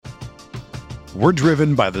We're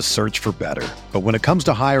driven by the search for better. But when it comes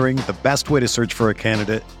to hiring, the best way to search for a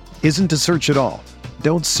candidate isn't to search at all.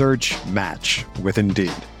 Don't search, match with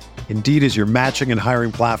Indeed. Indeed is your matching and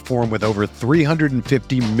hiring platform with over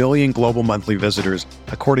 350 million global monthly visitors,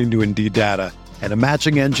 according to Indeed data, and a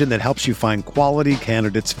matching engine that helps you find quality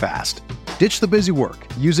candidates fast. Ditch the busy work.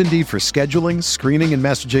 Use Indeed for scheduling, screening, and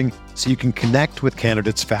messaging so you can connect with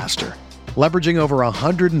candidates faster. Leveraging over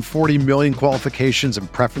 140 million qualifications and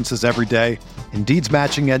preferences every day, Indeed's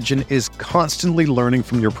matching engine is constantly learning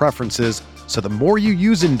from your preferences, so the more you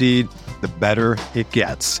use Indeed, the better it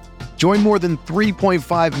gets. Join more than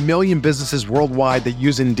 3.5 million businesses worldwide that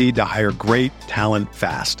use Indeed to hire great talent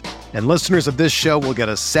fast. And listeners of this show will get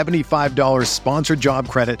a $75 sponsored job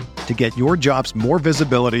credit to get your jobs more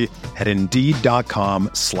visibility at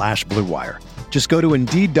Indeed.com/Blue Wire. Just go to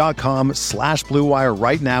Indeed.com/Blue Wire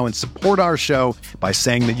right now and support our show by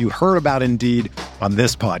saying that you heard about Indeed on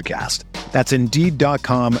this podcast. That's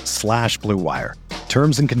Indeed.com/Blue Wire.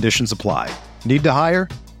 Terms and conditions apply. Need to hire?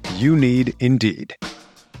 You need Indeed.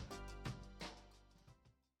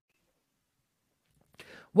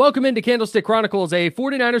 Welcome into Candlestick Chronicles, a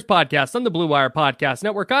 49ers podcast on the Blue Wire Podcast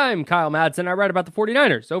Network. I'm Kyle Madsen. I write about the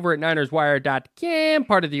 49ers over at NinersWire.com,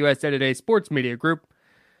 part of the USA Today Sports Media Group.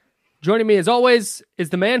 Joining me, as always, is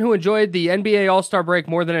the man who enjoyed the NBA All-Star break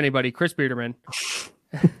more than anybody, Chris Biederman.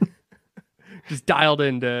 Just dialed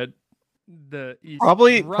into the East.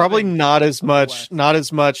 Probably not as much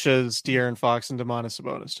as De'Aaron Fox and Domantas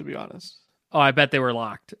Sabonis, to be honest. Oh, I bet they were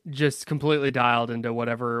locked. Just completely dialed into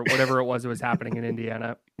whatever it was that was happening in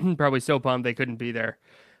Indiana. Probably so pumped they couldn't be there,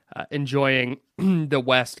 enjoying the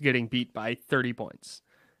West getting beat by 30 points.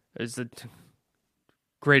 It was a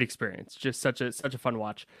great experience. Just such a fun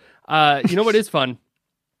watch. You know what is fun?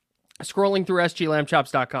 Scrolling through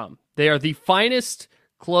sglambchops.com. They are the finest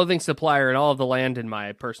clothing supplier in all of the land, in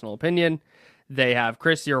my personal opinion. They have,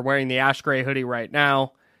 Chris, you're wearing the ash gray hoodie right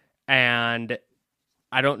now, and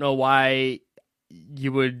I don't know why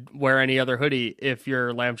you would wear any other hoodie if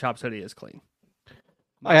your Lamb Chops hoodie is clean.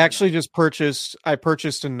 I actually just purchased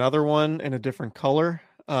another one in a different color.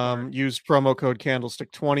 Used promo code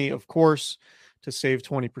Candlestick20, of course, to save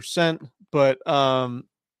 20%. But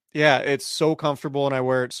yeah, it's so comfortable and I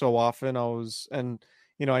wear it so often.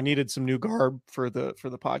 I needed some new garb for the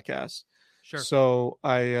podcast. Sure. So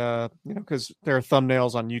I, because there are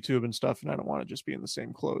thumbnails on YouTube and stuff, and I don't want to just be in the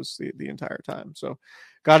same clothes the entire time. So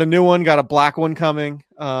got a new one, got a black one coming.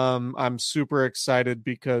 I'm super excited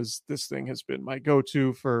because this thing has been my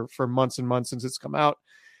go-to for months and months since it's come out,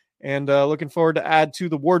 and looking forward to add to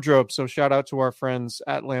the wardrobe. So shout out to our friends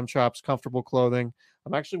at Lamb Chops Comfortable Clothing.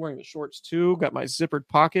 I'm actually wearing the shorts too. Got my zippered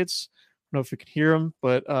pockets. I don't know if you can hear them,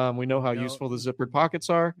 but we know how useful the zippered pockets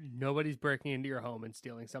are. Nobody's breaking into your home and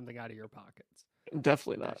stealing something out of your pockets.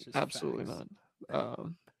 Definitely not. Absolutely not.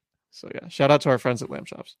 So yeah, shout out to our friends at Lamb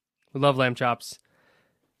Chops. We love Lamb Chops.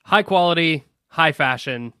 High quality, high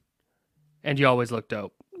fashion, and you always look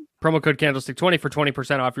dope. Promo code Candlestick20 for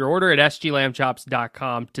 20% off your order at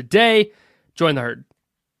sglambchops.com today. Join the herd.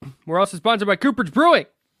 We're also sponsored by Cooperage Brewing.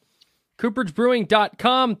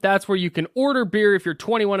 CooperageBrewing.com. That's where you can order beer if you're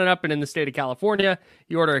 21 and up and in the state of California.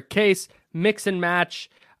 You order a case, mix and match.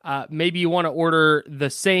 Maybe you want to order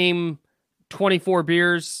the same 24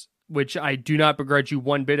 beers, which I do not begrudge you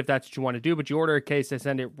one bit if that's what you want to do, but you order a case, they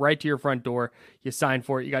send it right to your front door. You sign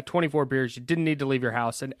for it. You got 24 beers. You didn't need to leave your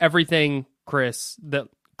house. And everything, Chris, that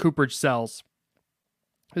Cooperage sells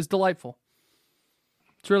is delightful.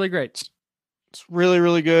 It's really great. It's really,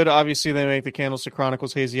 really good. Obviously, they make the Candlestick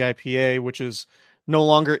Chronicles Hazy IPA, which is no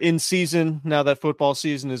longer in season now that football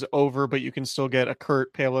season is over, but you can still get a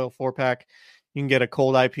Kurt Pale Ale 4-pack. You can get a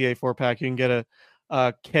cold IPA 4-pack. You can get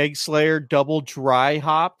a Keg Slayer double dry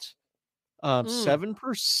hopped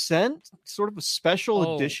 7%, sort of a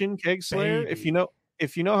special edition Keg Slayer. Baby.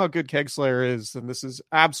 If you know how good Keg Slayer is, then this is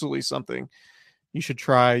absolutely something you should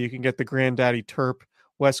try. You can get the Granddaddy Terp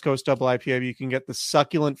West Coast double IPA. You can get the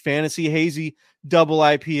Succulent Fantasy Hazy double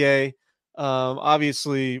IPA.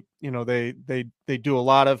 Obviously, they do a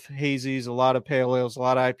lot of hazies, a lot of pale ales, a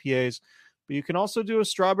lot of IPAs, but you can also do a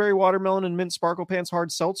strawberry watermelon and mint sparkle pants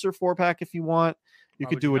hard seltzer 4-pack if you want. You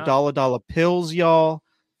could do a dollar pills, y'all,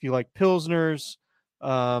 if you like pilsners.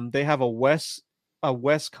 They have a West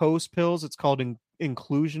Coast pills. It's called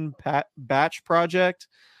Inclusion Batch Project.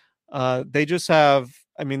 They just have,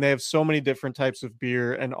 they have so many different types of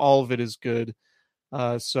beer, and all of it is good.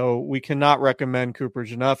 So we cannot recommend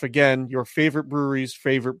Cooperage enough. Again, your favorite brewery's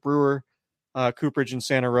favorite brewer, Cooperage in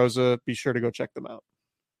Santa Rosa. Be sure to go check them out.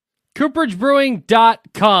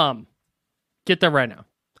 CooperageBrewing.com. Get there right now.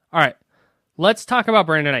 All right, let's talk about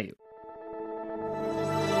Brandon Aiyuk.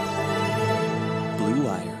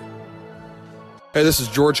 Hey, this is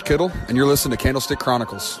George Kittle, and you're listening to Candlestick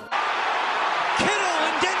Chronicles. Kittle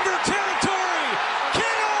in Denver territory.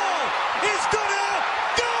 Kittle is gonna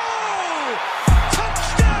go!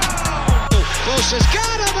 Touchdown! Bosa's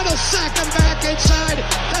got him, and he'll sack him back inside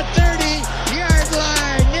the 30-yard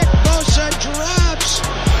line. Nick Bosa drops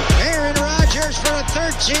Aaron Rodgers for a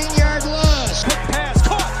 13-yard loss. Quick pass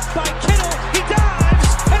caught by Kittle. He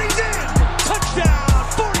dives, and he's in! Touchdown,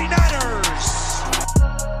 49ers!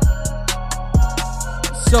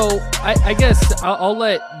 So I guess I'll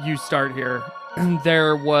let you start here.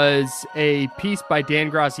 There was a piece by Dan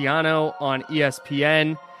Graziano on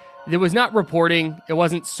ESPN. It was not reporting. It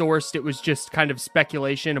wasn't sourced. It was just kind of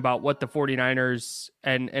speculation about what the 49ers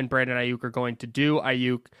and Brandon Aiyuk are going to do.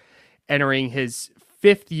 Aiyuk entering his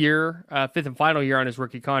fifth and final year on his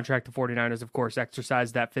rookie contract. The 49ers, of course,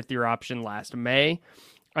 exercised that fifth-year option last May.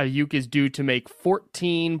 Aiyuk is due to make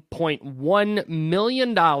 $14.1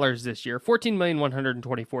 million this year,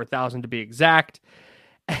 $14,124,000 to be exact.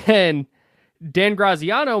 And Dan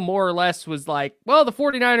Graziano more or less was like, well, the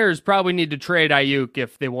 49ers probably need to trade Aiyuk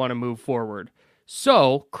if they want to move forward.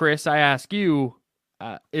 So, Chris, I ask you,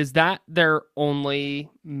 is that their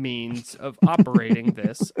only means of operating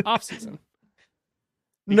this offseason?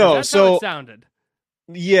 No, that's so how it sounded.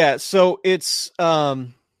 Yeah, so it's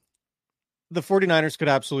the 49ers could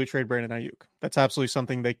absolutely trade Brandon Aiyuk. That's absolutely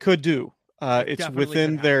something they could do. It's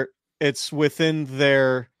within their it's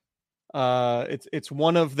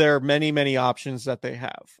one of their many options that they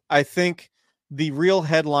have. I think the real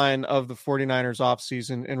headline of the 49ers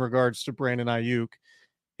offseason in regards to Brandon Aiyuk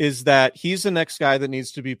is that he's the next guy that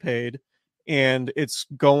needs to be paid, and it's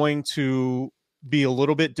going to be a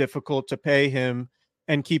little bit difficult to pay him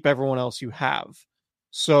and keep everyone else you have.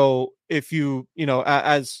 So if you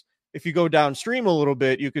go downstream a little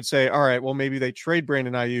bit, you could say, all right, well, maybe they trade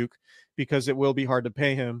Brandon Aiyuk because it will be hard to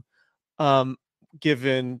pay him,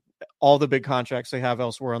 given all the big contracts they have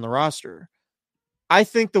elsewhere on the roster. I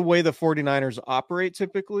think the way the 49ers operate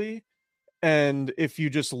typically, and if you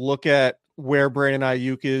just look at where Brandon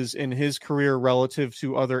Aiyuk is in his career relative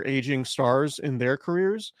to other aging stars in their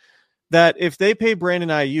careers, that if they pay Brandon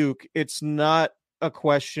Aiyuk, it's not a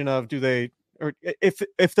question of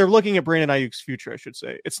if they're looking at Brandon Ayuk's future, I should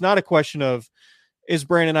say, it's not a question of, is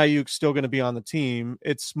Brandon Aiyuk still going to be on the team?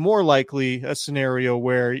 It's more likely a scenario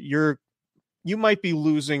where you might be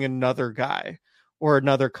losing another guy or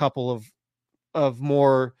another couple of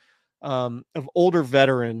more of older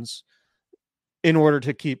veterans in order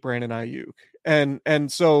to keep Brandon Aiyuk.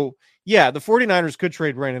 And so, yeah, the 49ers could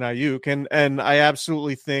trade Brandon Aiyuk. And I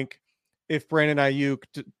absolutely think if Brandon Aiyuk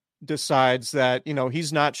decides that,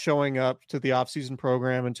 he's not showing up to the offseason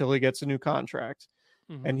program until he gets a new contract,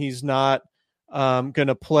 and he's not going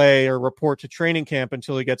to play or report to training camp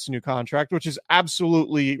until he gets a new contract, which is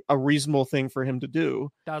absolutely a reasonable thing for him to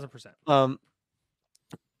do. 1,000%.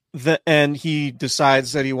 And he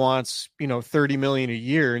decides that he wants, $30 million a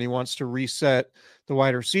year, and he wants to reset the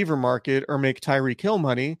wide receiver market or make Tyreek Hill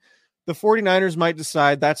money. The 49ers might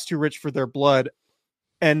decide that's too rich for their blood.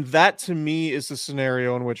 And that, to me, is the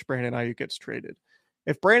scenario in which Brandon Aiyuk gets traded.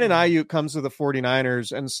 If Brandon Aiyuk comes to the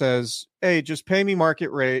 49ers and says, hey, just pay me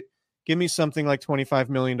market rate, give me something like $25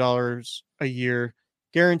 million a year,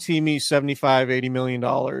 guarantee me $75-80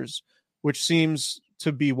 million, which seems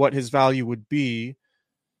to be what his value would be,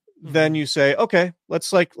 then you say, okay,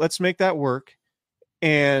 let's make that work.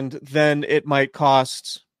 And then it might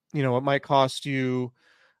cost you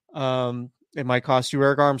Eric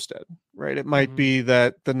Armstead, right? It might be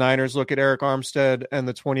that the Niners look at Eric Armstead and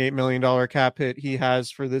the $28 million cap hit he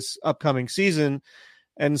has for this upcoming season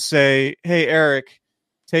and say, hey, Eric,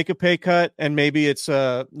 take a pay cut. And maybe it's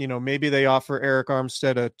maybe they offer Eric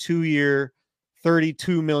Armstead a 2-year,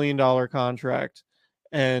 $32 million contract,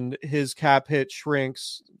 and his cap hit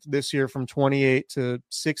shrinks this year from 28 to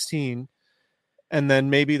 16. And then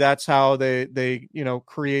maybe that's how they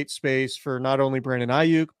create space for not only Brandon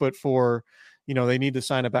Aiyuk, but for, they need to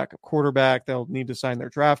sign a backup quarterback. They'll need to sign their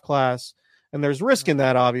draft class. And there's risk in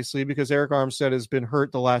that, obviously, because Eric Armstead has been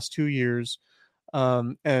hurt the last 2 years.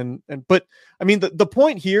 But I mean, the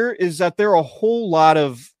point here is that there are a whole lot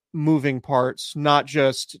of moving parts, not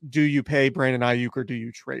just do you pay Brandon Aiyuk or do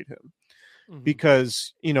you trade him?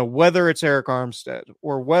 Because, whether it's Eric Armstead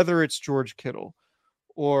or whether it's George Kittle,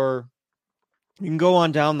 or you can go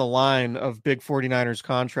on down the line of big 49ers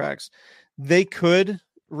contracts, they could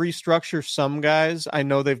restructure some guys. I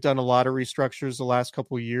know they've done a lot of restructures the last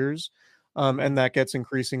couple of years, and that gets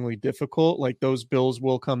increasingly difficult. Like, those bills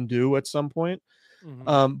will come due at some point.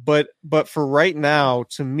 But for right now,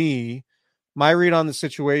 to me, my read on the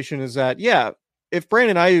situation is that, yeah, if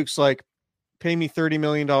Brandon Ayuk's like, pay me $30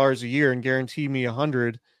 million a year and guarantee me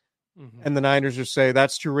 100. And the Niners just say,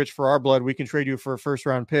 that's too rich for our blood. We can trade you for a first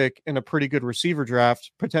round pick and a pretty good receiver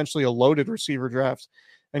draft, potentially a loaded receiver draft,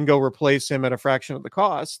 and go replace him at a fraction of the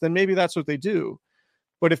cost, then maybe that's what they do.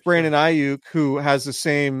 But if Brandon Aiyuk, who has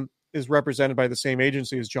is represented by the same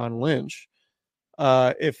agency as John Lynch,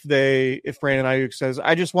 if Brandon Aiyuk says,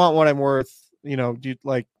 I just want what I'm worth,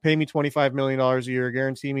 pay me $25 million a year,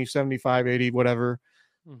 guarantee me 75, 80, whatever.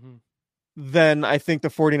 Then I think the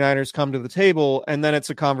 49ers come to the table, and then it's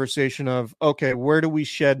a conversation of, okay, where do we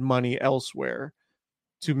shed money elsewhere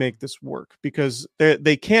to make this work? Because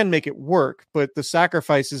they can make it work, but the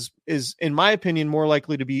sacrifice is, in my opinion, more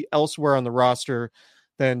likely to be elsewhere on the roster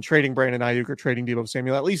than trading Brandon Aiyuk or trading Deebo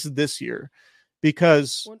Samuel, at least this year.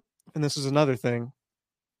 Because, and this is another thing,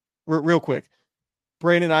 real quick,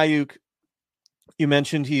 Brandon Aiyuk, you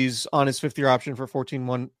mentioned he's on his fifth-year option for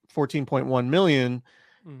 $14.1 million.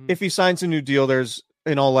 If he signs a new deal, there's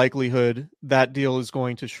in all likelihood that deal is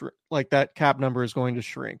going to shrink, like that cap number is going to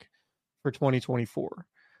shrink for 2024.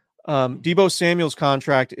 Deebo Samuel's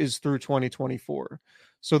contract is through 2024.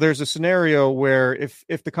 So there's a scenario where if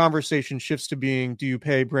the conversation shifts to being, do you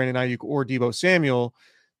pay Brandon Aiyuk or Deebo Samuel?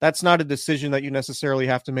 That's not a decision that you necessarily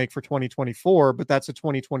have to make for 2024, but that's a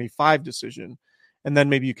 2025 decision. And then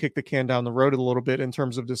maybe you kick the can down the road a little bit in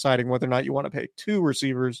terms of deciding whether or not you want to pay two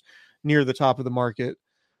receivers near the top of the market.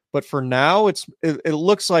 But for now, it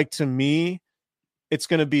looks like to me, it's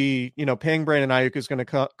going to be, paying Brandon Aiyuk is going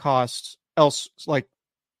to cost like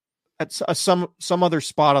at some other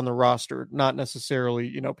spot on the roster, not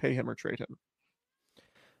necessarily, pay him or trade him.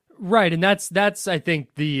 Right. And that's, I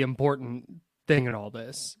think, the important thing in all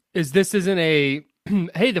this isn't a,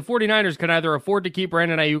 hey, the 49ers can either afford to keep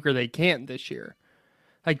Brandon Aiyuk or they can't this year.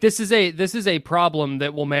 Like this is a problem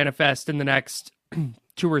that will manifest in the next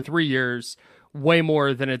 2 or 3 years way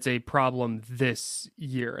more than it's a problem this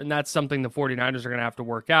year. And that's something the 49ers are going to have to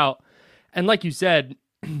work out. And like you said,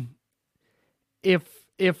 if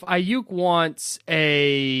Aiyuk wants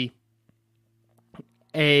a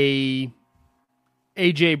AJ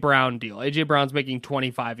Brown deal, AJ Brown's making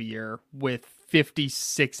 25 a year with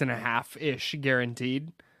 56.5-ish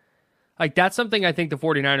guaranteed. Like that's something I think the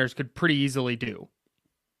 49ers could pretty easily do.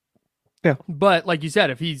 Yeah. But like you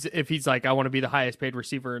said, if he's like, I want to be the highest paid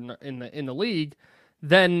receiver in the league,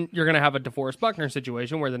 then you're going to have a DeForest Buckner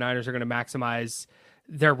situation where the Niners are going to maximize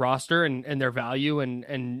their roster and their value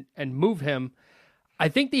and move him. I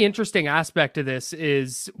think the interesting aspect of this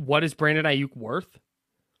is, what is Brandon Aiyuk worth?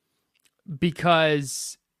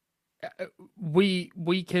 Because we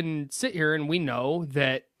can sit here and we know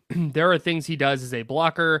that there are things he does as a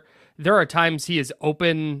blocker. There are times he is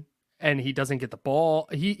open and he doesn't get the ball.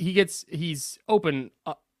 He's open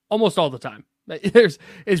almost all the time.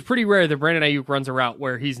 It's pretty rare that Brandon Aiyuk runs a route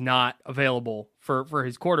where he's not available for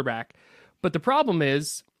his quarterback. But the problem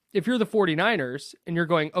is, if you're the 49ers and you're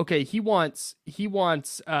going, okay, he wants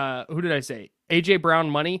who did I say? AJ Brown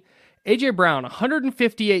money. AJ Brown,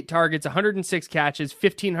 158 targets, 106 catches,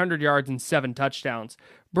 1,500 yards, and 7 touchdowns.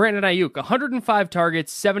 Brandon Aiyuk, 105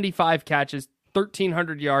 targets, 75 catches,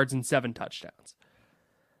 1,300 yards, and 7 touchdowns.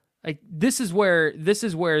 Like this is where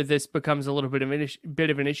this becomes a little bit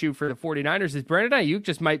of an issue for the 49ers. Is Brandon Aiyuk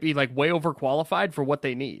just might be like way overqualified for what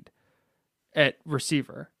they need at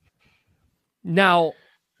receiver. Now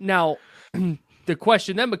the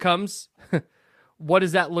question then becomes, what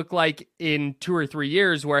does that look like in 2 or 3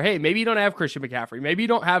 years where, hey, maybe you don't have Christian McCaffrey, maybe you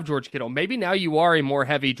don't have George Kittle, maybe now you are a more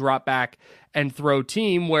heavy drop back and throw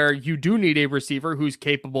team where you do need a receiver who's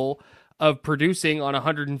capable of producing on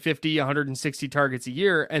 150, 160 targets a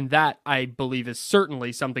year, and that, I believe, is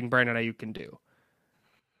certainly something Brandon Aiyuk can do.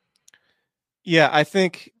 Yeah, I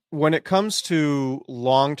think when it comes to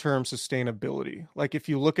long-term sustainability, like if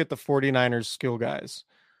you look at the 49ers skill guys,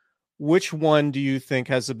 which one do you think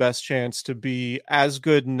has the best chance to be as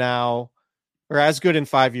good now or as good in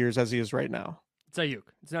 5 years as he is right now? It's Aiyuk.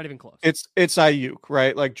 It's not even close. It's Aiyuk,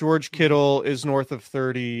 right? Like George Kittle is north of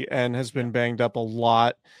 30 and has been banged up a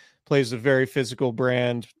lot, plays a very physical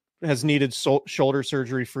brand, has needed shoulder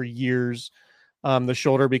surgery for years. The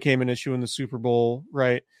shoulder became an issue in the Super Bowl,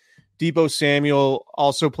 right? Deebo Samuel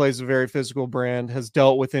also plays a very physical brand, has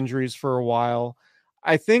dealt with injuries for a while.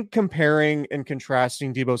 I think comparing and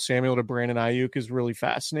contrasting Deebo Samuel to Brandon Aiyuk is really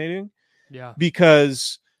fascinating. Yeah.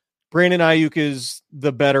 Because Brandon Aiyuk is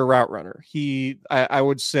the better route runner. I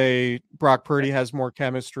would say Brock Purdy has more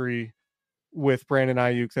chemistry with Brandon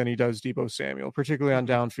Aiyuk than he does Deebo Samuel, particularly on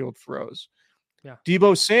downfield throws. Yeah.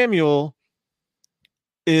 Deebo Samuel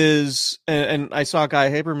is, and I saw Guy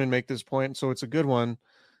Haberman make this point, so it's a good one.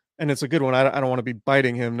 And it's a good one. I don't want to be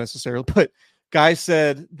biting him necessarily, but Guy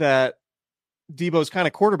said that Debo's kind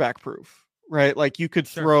of quarterback proof, right? Like you could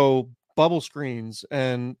throw bubble screens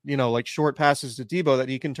and, like short passes to Debo that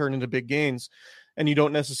he can turn into big gains, and you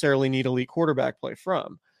don't necessarily need elite quarterback play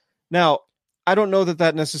from. Now, I don't know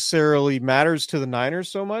that necessarily matters to the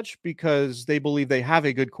Niners so much because they believe they have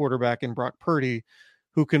a good quarterback in Brock Purdy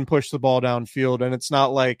who can push the ball downfield. And it's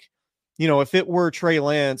not like, if it were Trey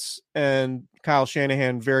Lance and Kyle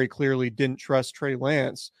Shanahan very clearly didn't trust Trey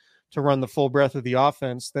Lance to run the full breadth of the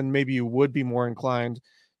offense, then maybe you would be more inclined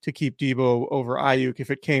to keep Debo over Aiyuk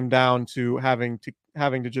if it came down to having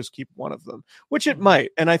to just keep one of them, which it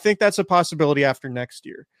might. And I think that's a possibility after next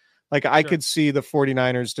year. Like I could see the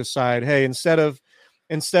 49ers decide, hey, instead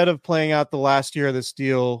of playing out the last year of this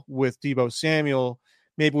deal with Debo Samuel,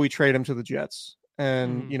 maybe we trade him to the Jets.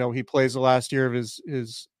 And, he plays the last year of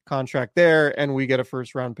his contract there and we get a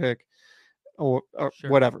first round pick or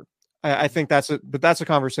whatever. I think that's a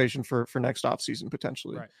conversation for next offseason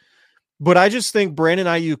potentially. Right. But I just think Brandon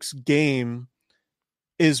Aiyuk's game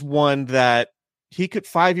is one that he could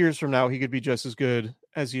 5 years from now, he could be just as good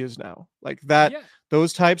as he is now. Like that,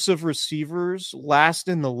 those types of receivers last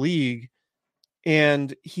in the league.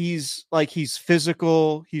 And he's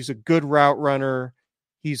physical. He's a good route runner.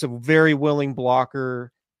 He's a very willing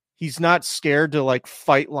blocker. He's not scared to like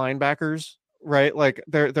fight linebackers, right? Like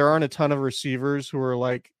there aren't a ton of receivers who are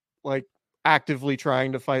like actively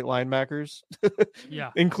trying to fight linebackers,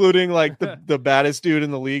 including like the baddest dude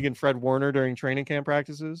in the league and Fred Warner during training camp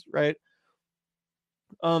practices, right?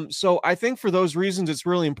 So I think for those reasons, it's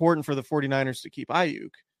really important for the 49ers to keep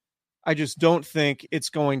Aiyuk. I just don't think it's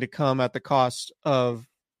going to come at the cost of,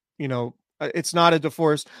 it's not a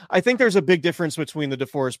DeForest. I think there's a big difference between the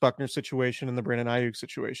DeForest Buckner situation and the Brandon Aiyuk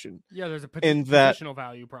situation. Yeah, there's a positional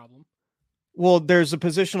value problem. Well, there's a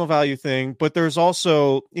positional value thing, but there's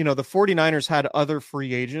also, the 49ers had other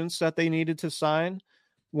free agents that they needed to sign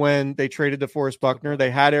when they traded DeForest Buckner. They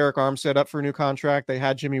had Eric Armstead up for a new contract. They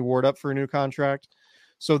had Jimmy Ward up for a new contract.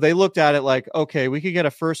 So they looked at it like, okay, we could get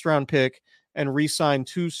a first round pick and re-sign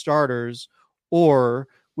 2 starters, or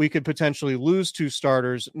we could potentially lose 2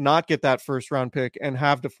 starters, not get that first round pick and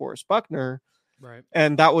have DeForest Buckner. Right.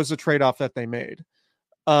 And that was a trade-off that they made.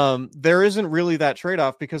 There isn't really that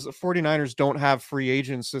trade-off because the 49ers don't have free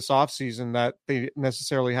agents this offseason that they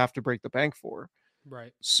necessarily have to break the bank for.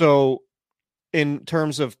 Right. So in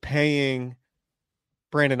terms of paying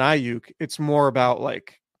Brandon Aiyuk, it's more about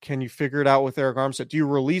like, can you figure it out with Eric Armstead? Do you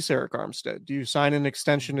release Eric Armstead? Do you sign an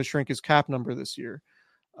extension to shrink his cap number this year?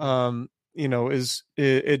 Do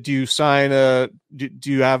you sign do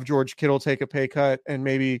you have George Kittle take a pay cut and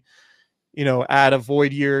maybe, add a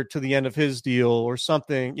void year to the end of his deal or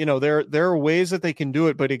something? There are ways that they can do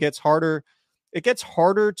it, but it gets harder. It gets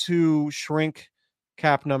harder to shrink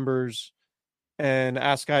cap numbers and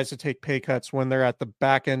ask guys to take pay cuts when they're at the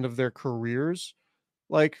back end of their careers,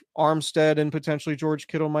 like Armstead and potentially George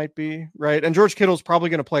Kittle might be, right? And George Kittle's probably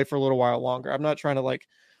going to play for a little while longer. I'm not trying to like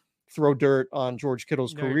throw dirt on George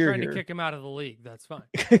Kittle's career you're trying here. to kick him out of the league. That's fine.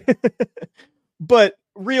 But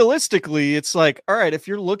realistically, it's like, all right, if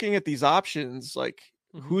you're looking at these options, like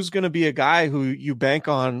who's going to be a guy who you bank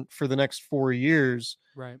on for the next 4 years?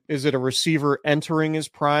 Right. Is it a receiver entering his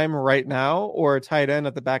prime right now or a tight end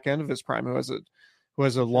at the back end of his prime who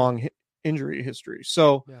has a long injury history?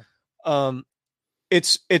 So,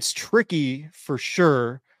 it's tricky for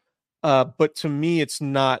sure. But to me, it's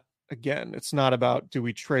not about, do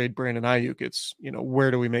we trade Brandon Aiyuk? It's, where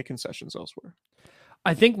do we make concessions elsewhere?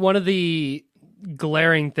 I think one of the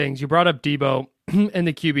glaring things, you brought up Debo and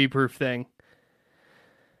the QB proof thing.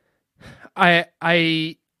 I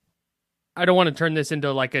don't want to turn this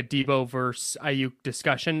into like a Debo versus Aiyuk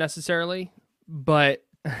discussion necessarily, but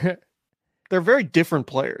they're very different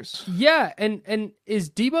players. Yeah, and is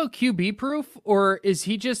Debo QB proof or is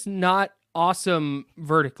he just not awesome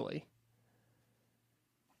vertically?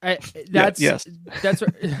 That's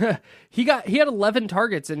he had 11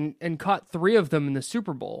 targets and caught 3 of them in the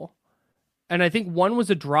Super Bowl. And I think one was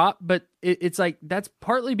a drop, but it's like that's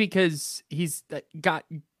partly because he's got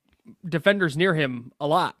defenders near him a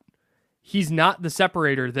lot. He's not the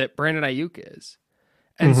separator that Brandon Aiyuk is.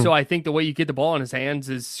 And so I think the way you get the ball in his hands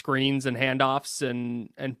is screens and handoffs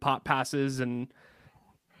and pop passes and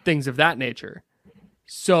things of that nature.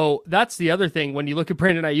 So that's the other thing. When you look at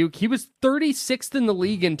Brandon Aiyuk, he was 36th in the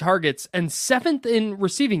league in targets and 7th in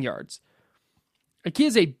receiving yards. Like he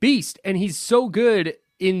is a beast, and he's so good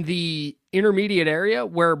in the intermediate area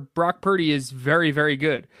where Brock Purdy is very, very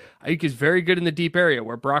good. Aiyuk is very good in the deep area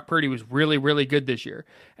where Brock Purdy was really, really good this year.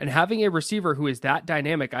 And having a receiver who is that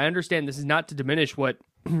dynamic, I understand this is not to diminish what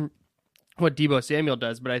Debo Samuel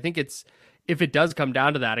does, but I think if it does come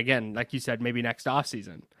down to that, again, like you said, maybe next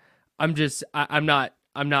offseason,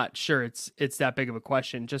 I'm not sure it's that big of a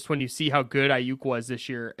question. Just when you see how good Aiyuk was this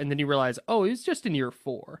year, and then you realize, oh, he's just in year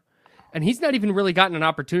 4, and he's not even really gotten an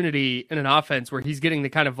opportunity in an offense where he's getting the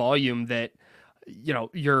kind of volume that, you know,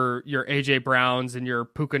 your AJ Browns and your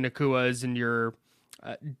Puka Nakuas and your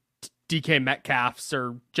DK Metcalfs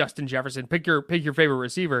or Justin Jefferson. Pick your favorite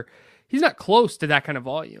receiver. He's not close to that kind of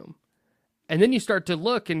volume. And then you start to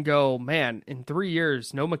look and go, man, in 3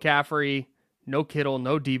 years, no McCaffrey, no Kittle,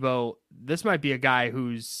 no Debo. This might be a guy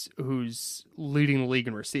who's leading the league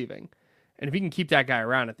in receiving. And if you can keep that guy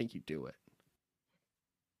around, I think you do it.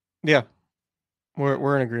 Yeah,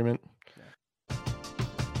 we're in agreement.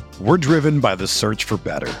 We're driven by the search for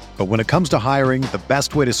better. But when it comes to hiring, the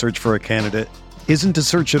best way to search for a candidate isn't to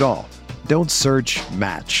search at all. Don't search,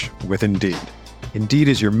 match with Indeed. Indeed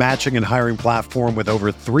is your matching and hiring platform with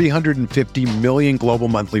over 350 million global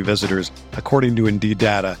monthly visitors, according to Indeed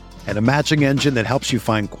data, and a matching engine that helps you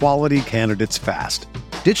find quality candidates fast.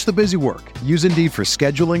 Ditch the busy work. Use Indeed for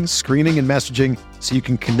scheduling, screening, and messaging so you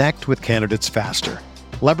can connect with candidates faster.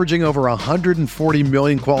 Leveraging over 140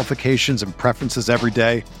 million qualifications and preferences every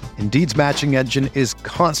day, Indeed's matching engine is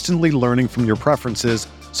constantly learning from your preferences,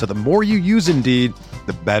 so the more you use Indeed,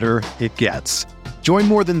 the better it gets. Join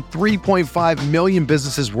more than 3.5 million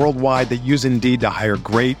businesses worldwide that use Indeed to hire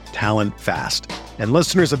great talent fast. And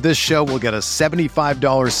listeners of this show will get a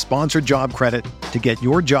 $75 sponsored job credit to get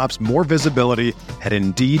your jobs more visibility at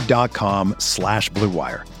Indeed.com/Blue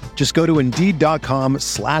Wire. Just go to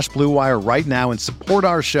Indeed.com/Blue Wire right now and support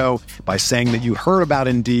our show by saying that you heard about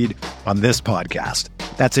Indeed on this podcast.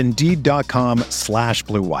 That's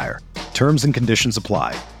Indeed.com/Blue Wire. Terms and conditions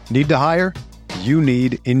apply. Need to hire? You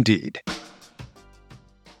need Indeed.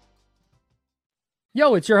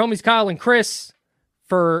 Yo, it's your homies Kyle and Chris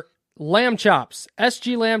for Lamb Chops.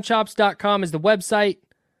 SGLambchops.com is the website.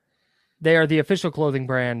 They are the official clothing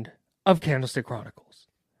brand of Candlestick Chronicles.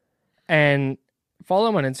 And follow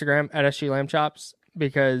them on Instagram at SGLambchops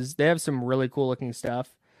because they have some really cool looking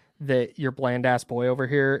stuff that your bland ass boy over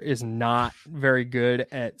here is not very good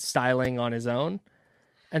at styling on his own.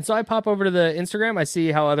 And so I pop over to the Instagram. I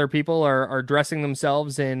see how other people are dressing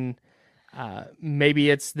themselves in maybe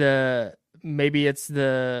it's the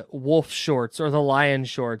wolf shorts or the lion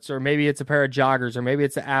shorts, or maybe it's a pair of joggers, or maybe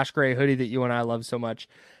it's the ash gray hoodie that you and I love so much.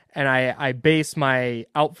 And I base my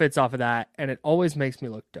outfits off of that, and it always makes me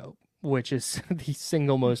look dope, which is the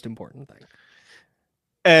single most important thing.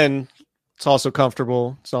 And it's also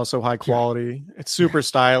comfortable. It's also high quality. Yeah. It's super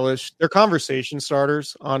stylish. They're conversation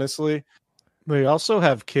starters, honestly. They also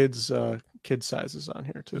have kid sizes on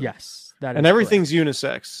here too. Yes, that is, and everything's correct.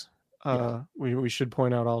 Unisex. We should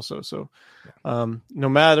point out also. So, no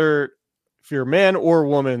matter if you're a man or a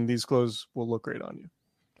woman, these clothes will look great on you.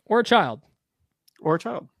 Or a child.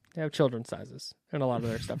 They have children's sizes and a lot of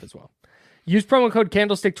their stuff as well. Use promo code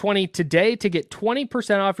Candlestick20 today to get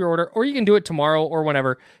 20% off your order, or you can do it tomorrow or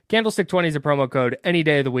whenever. Candlestick20 is a promo code any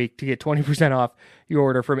day of the week to get 20% off your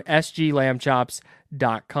order from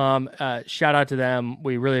SGLambchops.com. Shout out to them.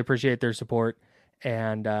 We really appreciate their support,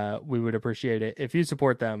 and we would appreciate it if you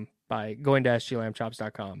support them by going to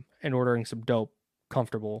SGLambchops.com and ordering some dope,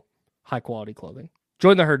 comfortable, high-quality clothing.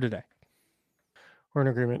 Join the herd today. We're in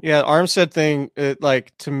agreement. Yeah, Armstead thing,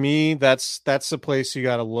 to me, that's the place you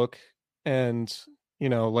got to look. And,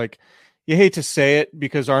 you hate to say it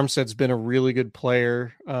because Armstead's been a really good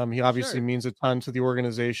player. He obviously means a ton to the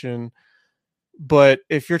organization. But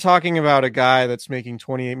if you're talking about a guy that's making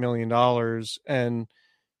 $28 million and,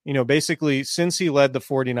 basically since he led the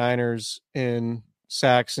 49ers in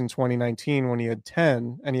sacks in 2019 when he had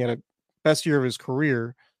 10 and he had a best year of his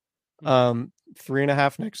career,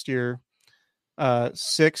 3.5 next year,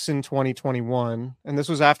 6 in 2021. And this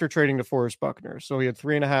was after trading to Forrest Buckner. So he had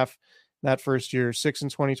 3.5 that first year, 6 in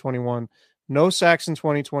 2021, no sacks in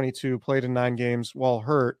 2022, played in 9 games while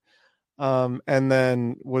hurt, and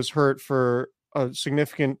then was hurt for a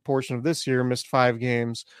significant portion of this year, missed 5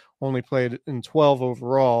 games, only played in 12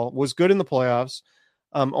 overall, was good in the playoffs,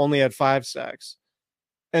 only had 5 sacks.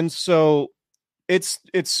 And so it's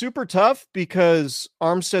super tough because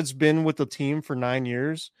Armstead's been with the team for 9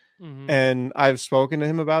 years. And I've spoken to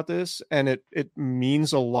him about this, and it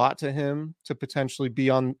means a lot to him to potentially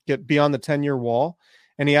get beyond the 10-year wall.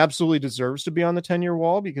 And he absolutely deserves to be on the 10-year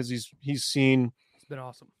wall because he's been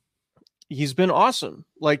awesome. He's been awesome.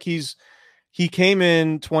 Like he came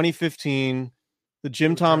in 2015, the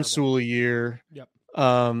Jim Tom Sula year. Yep.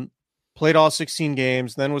 Played all 16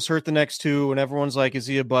 games, then was hurt the next 2, and everyone's like, is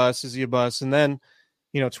he a bust? Is he a bust? And then,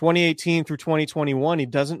 2018 through 2021, he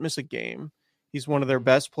doesn't miss a game. He's one of their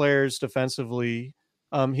best players defensively.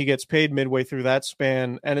 He gets paid midway through that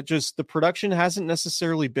span, and the production hasn't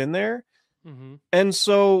necessarily been there. Mm-hmm. And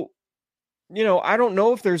so, I don't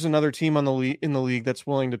know if there's another team in the league that's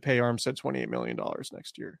willing to pay Armstead $28 million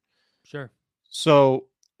next year. Sure. So,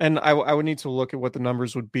 and I would need to look at what the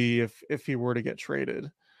numbers would be if he were to get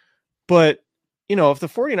traded. But, if the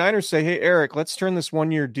 49ers say, hey, Eric, let's turn this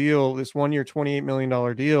 1 year deal, this 1 year, $28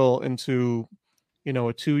 million deal into,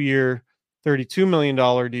 a 2 year, $32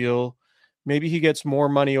 million deal, maybe he gets more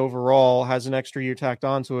money overall, has an extra year tacked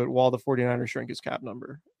onto it while the 49ers shrink his cap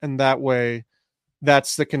number. And that way,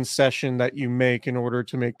 that's the concession that you make in order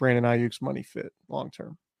to make Brandon Aiyuk's money fit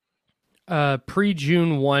long-term.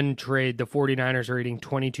 Pre-June 1 trade, the 49ers are eating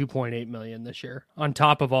 $22.8 million this year, on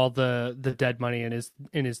top of all the dead money in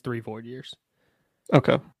his 3 void years.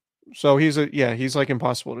 Okay. So he's like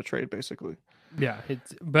impossible to trade, basically. Yeah.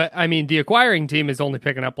 But I mean, the acquiring team is only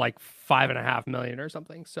picking up like $5.5 million or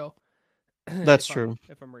something. So that's true.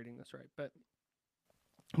 If I'm reading this right.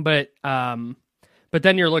 But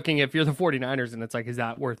then you're looking, if you're the 49ers, and it's like, is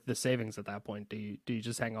that worth the savings at that point? Do you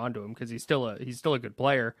just hang on to him? Because he's still a good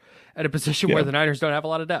player at a position where the Niners don't have a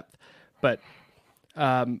lot of depth. But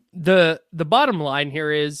the bottom line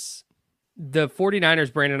here is the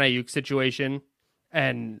 49ers Brandon Aiyuk situation,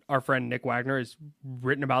 and our friend Nick Wagner has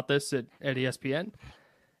written about this at ESPN.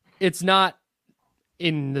 It's not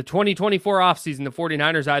in the 2024 offseason, the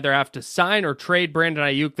 49ers either have to sign or trade Brandon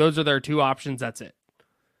Aiyuk. Those are their 2 options. That's it.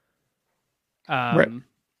 Right.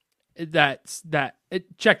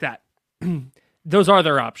 Check that. Those are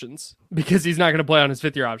their options because he's not going to play on his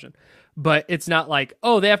 5th year option. But it's not like,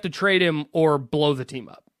 they have to trade him or blow the team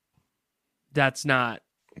up. That's not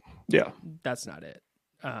it.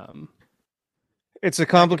 It's a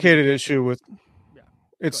complicated issue with. Yeah,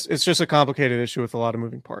 it's just a complicated issue with a lot of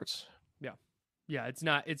moving parts. Yeah. It's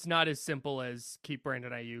not as simple as keep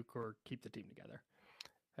Brandon Aiyuk or keep the team together.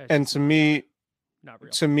 And to me, not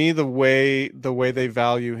real. To me, the way they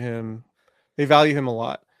value him a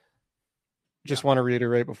lot. Just want to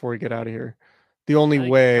reiterate before we get out of here. The only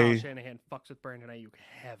way Kyle Shanahan fucks with Brandon Aiyuk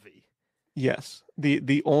heavy. Yes.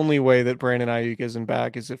 The only way that Brandon Aiyuk isn't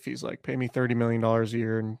back is if he's like, pay me $30 million a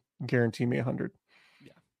year and guarantee me 100.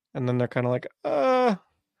 Yeah. And then they're kind of like,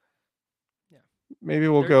 maybe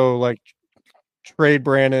we'll go like trade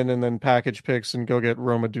Brandon and then package picks and go get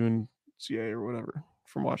Roma CA or whatever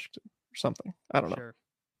from Washington or something. I don't know.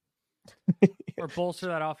 Or bolster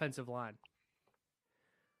that offensive line.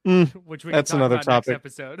 Which that's another topic.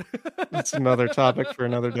 Next episode. That's another topic for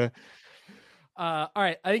another day. All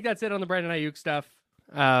right. I think that's it on the Brandon Aiyuk stuff.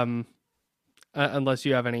 Unless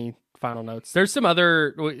you have any final notes. There's some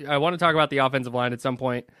other, I want to talk about the offensive line at some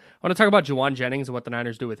point. I want to talk about Juwan Jennings and what the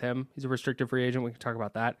Niners do with him. He's a restricted free agent. We can talk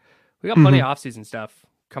about that. We got plenty of offseason stuff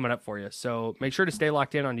coming up for you. So make sure to stay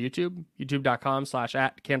locked in on YouTube,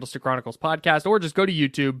 youtube.com/@Candlestick Chronicles podcast, or just go to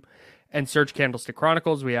YouTube and search Candlestick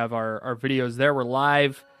Chronicles. We have our videos there. We're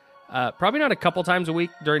live, probably not a couple times a week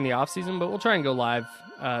during the offseason, but we'll try and go live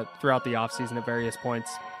throughout the offseason at various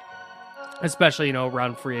points, especially,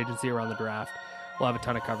 around free agency, around the draft. We'll have a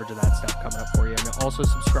ton of coverage of that stuff coming up for you. And also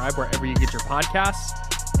subscribe wherever you get your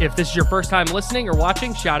podcasts. If this is your first time listening or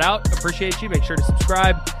watching, shout out. Appreciate you. Make sure to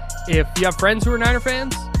subscribe. If you have friends who are Niner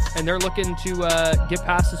fans and they're looking to get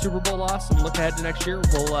past the Super Bowl loss and look ahead to next year,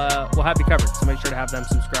 we'll have you covered. So make sure to have them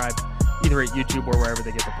subscribe either at YouTube or wherever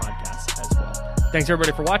they get the podcasts as well. Thanks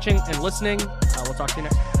everybody for watching and listening. We'll talk to you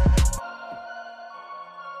next time.